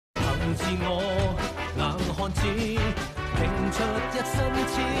自我，硬漢子，拼出一身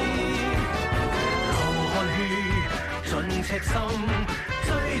刺，流汗血，盡赤心，追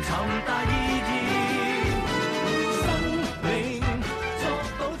尋大意義，生命作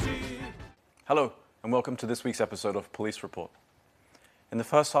賭注。Hello, and welcome to this week's episode of Police Report. In the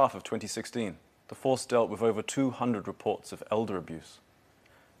first half of 2016, the force dealt with over 200 reports of elder abuse.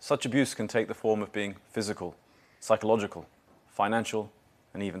 Such abuse can take the form of being physical, psychological, financial,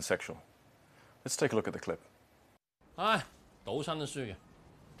 and even sexual. Let's take a look at the clip. 唉，賭親都輸嘅，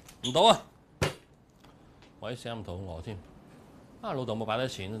唔賭啊！鬼死咁肚餓添，老豆冇擺低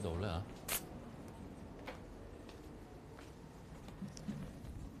錢喺度咧嚇。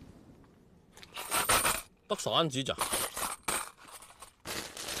得散紙咋？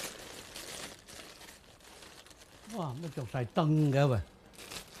哇！乜着晒燈嘅喂？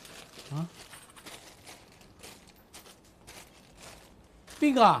啊？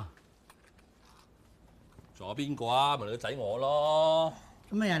邊個啊？仲有邊個啊？咪你個仔我咯。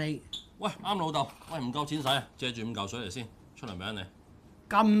做咩啊你？喂，啱老豆，喂唔夠錢使啊，借住5嚿水嚟先，出糧俾你。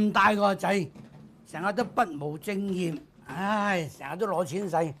咁大個仔，成日都不務正業，唉，成日都攞錢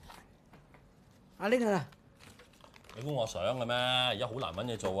使。阿拎啊！你估我想嘅咩？而家好難揾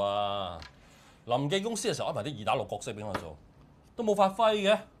嘢做啊！臨記公司嘅時候安排啲2打6角色俾我做，都冇發揮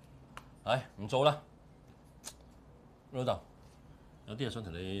嘅。唉，唔做啦。老豆，有啲嘢想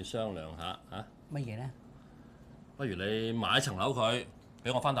同你商量下嚇。乜嘢咧？不如你買一層樓佢，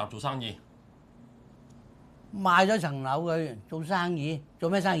俾我翻大陸做生意。賣咗層樓佢做生意，做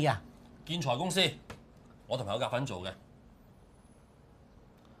咩生意啊？建材公司，我同朋友夾份做嘅。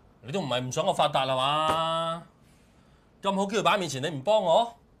你都唔係唔想我發達啦嘛？咁好機會擺喺面前，你唔幫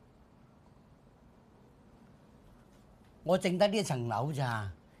我？我淨得呢一層樓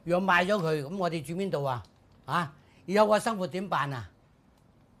咋？如果賣咗佢，咁我哋住邊度啊？啊！以後個生活點辦啊？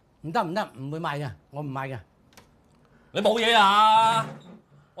唔得唔得，唔會賣嘅，我唔賣嘅。你冇嘢啊？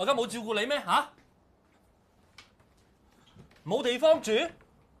我而家冇照顧你咩嚇？冇地方住，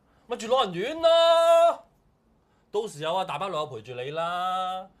咪住老人院咯。到時候啊，大班老友陪住你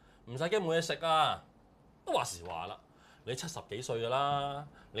啦，唔使驚冇嘢食啊。都話時話啦，你70幾歲㗎啦，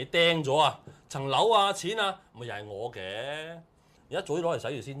你釘咗啊，層樓啊錢啊，咪又係我嘅。而家早啲攞嚟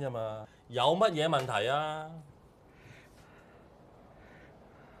使住先啫嘛，有乜嘢問題啊？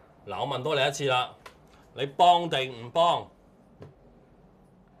嗱，我問多你一次啦，你幫定唔幫？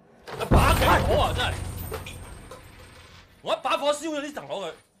一把幾火啊！真係，我一把火燒咗呢層樓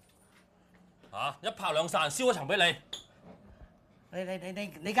佢，嚇一拍兩散燒一層俾你。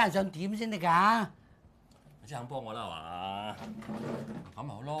你梗係想點先得㗎？你真肯幫我啦係嘛？咁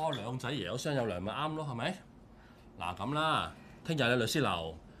咪好咯，兩仔爺有商有量咪啱咯，係咪？嗱咁啦，聽日你律師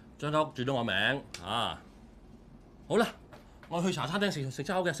樓將間屋住到我名啊！好啦，我去茶餐廳食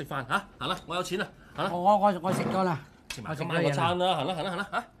餐好嘅食飯嚇，行啦，我有錢啦，行啦。我食咗啦，食埋今晚個餐啦，行啦嚇，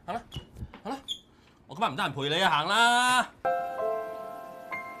行啦，我今晚唔得閒陪你啊，行啦。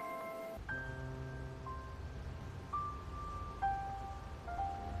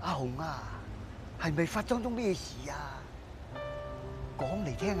阿紅啊，係咪發生咗咩事啊？講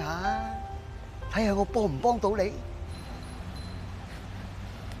嚟聽下，睇下我幫唔幫到你。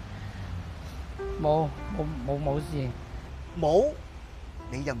冇事。冇，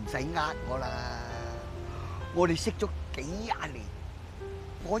你就唔使呃我啦。我哋識咗幾廿年，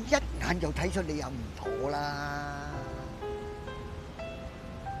我一眼就睇出你有唔妥啦。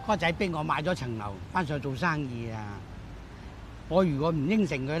個仔逼我買咗層樓，翻上去做生意啊！我如果唔應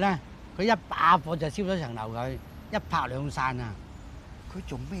承佢咧，佢一把火就燒咗層樓佢，一拍兩散啊！佢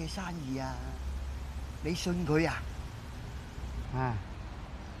做咩生意啊？你信佢啊？啊！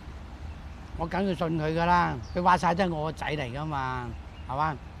我梗係信佢噶啦，佢話晒都係我個仔嚟噶嘛，係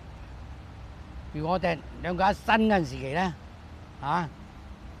嘛？如果我哋兩個一新嗰陣時期咧，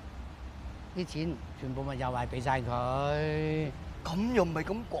啲錢全部咪又係俾晒佢。咁又唔係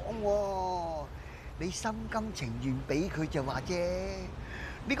咁講喎，你心甘情願俾佢就話啫。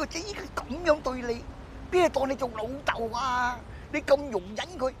你個仔依家咁樣對你，邊係當你做老豆啊？你咁容忍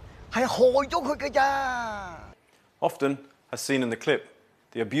佢，係害咗佢㗎咋。Often, as seen in the clip,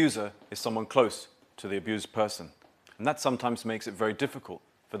 the abuser is someone close to the abused person, and that sometimes makes it very difficult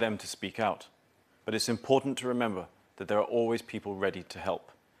for them to speak out. But it's important to remember that there are always people ready to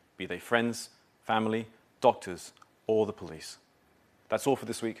help, be they friends, family, doctors, or the police. That's all for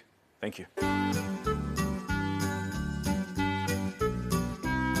this week. Thank you.